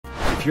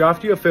If you're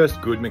after your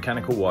first good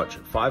mechanical watch,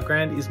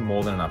 $5 is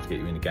more than enough to get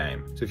you in the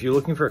game. So if you're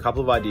looking for a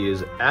couple of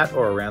ideas at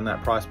or around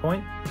that price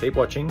point, keep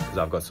watching because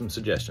I've got some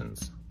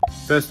suggestions.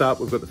 First up,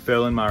 we've got the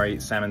Ferland Murray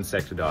Salmon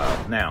Sector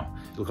Dial. Now,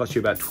 it'll cost you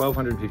about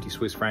 1,250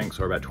 Swiss francs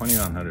or about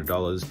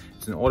 $2,900.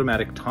 It's an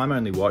automatic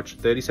time-only watch,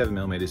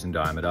 37mm in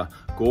diameter,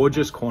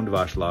 gorgeous Corne de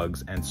Vache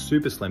lugs, and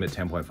super slim at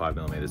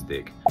 10.5mm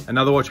thick.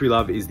 Another watch we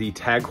love is the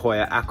TAG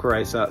Heuer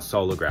Aquaracer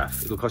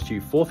Solargraph. It'll cost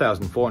you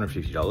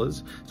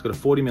 $4,450. It's got a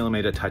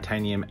 40mm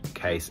titanium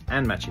case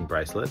and matching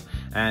bracelet,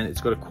 and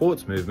it's got a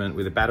quartz movement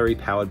with a battery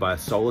powered by a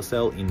solar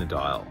cell in the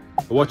dial.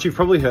 A watch you've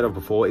probably heard of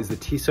before is the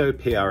Tissot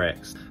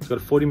PRX. It's got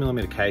a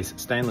 40mm case,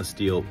 stainless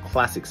steel,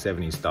 classic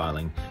 70s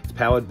styling. It's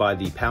powered by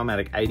the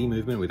Powermatic 80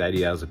 movement with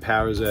 80 hours of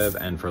power reserve,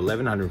 and for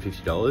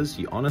 $1,150,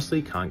 you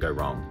honestly can't go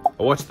wrong.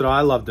 A watch that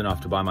I loved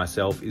enough to buy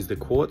myself is the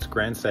Quartz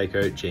Grand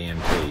Seiko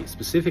GMT,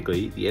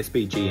 specifically the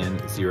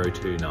SBGN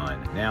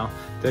 029. Now,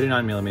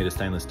 39mm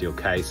stainless steel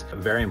case, a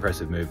very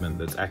impressive movement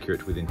that's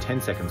accurate within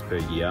 10 seconds per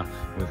year,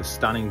 and with a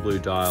stunning blue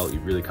dial, you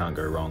really can't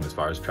go wrong as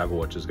far as travel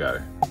watches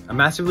go. A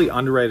massively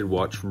underrated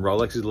watch from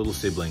Rolex's little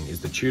sibling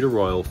is the Tudor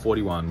Royal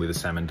 41 with a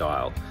salmon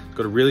dial. It's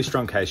got a really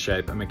strong case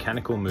shape, a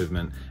mechanical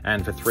movement,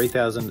 and for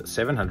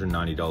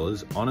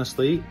 $3,790,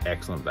 honestly,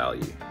 excellent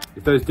value.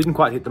 If those didn't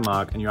quite hit the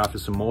mark and you're after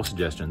some more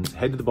suggestions,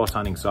 head to the Boss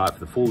Hunting site for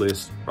the full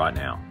list right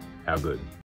now. How good?